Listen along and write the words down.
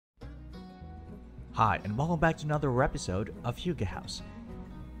Hi, and welcome back to another episode of Hugo House.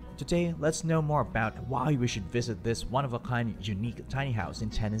 Today, let's know more about why we should visit this one-of-a-kind unique tiny house in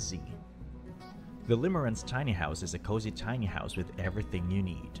Tennessee. The Limerence tiny house is a cozy tiny house with everything you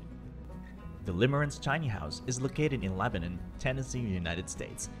need. The Limerence tiny house is located in Lebanon, Tennessee, United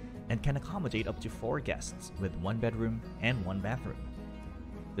States, and can accommodate up to 4 guests with 1 bedroom and 1 bathroom.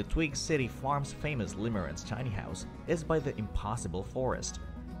 The Twig City Farm's famous Limerence tiny house is by the Impossible Forrest.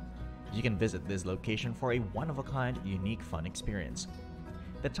 You can visit this location for a one-of-a-kind, unique fun experience.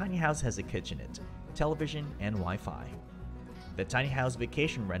 The tiny house has a kitchenette, television, and Wi-Fi. The tiny house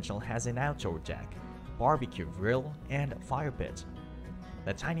vacation rental has an outdoor deck, barbecue grill, and fire pit.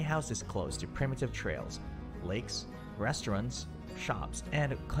 The tiny house is close to primitive trails, lakes, restaurants, shops,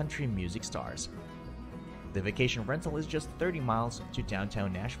 and country music stars. The vacation rental is just 30 miles to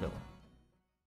downtown Nashville.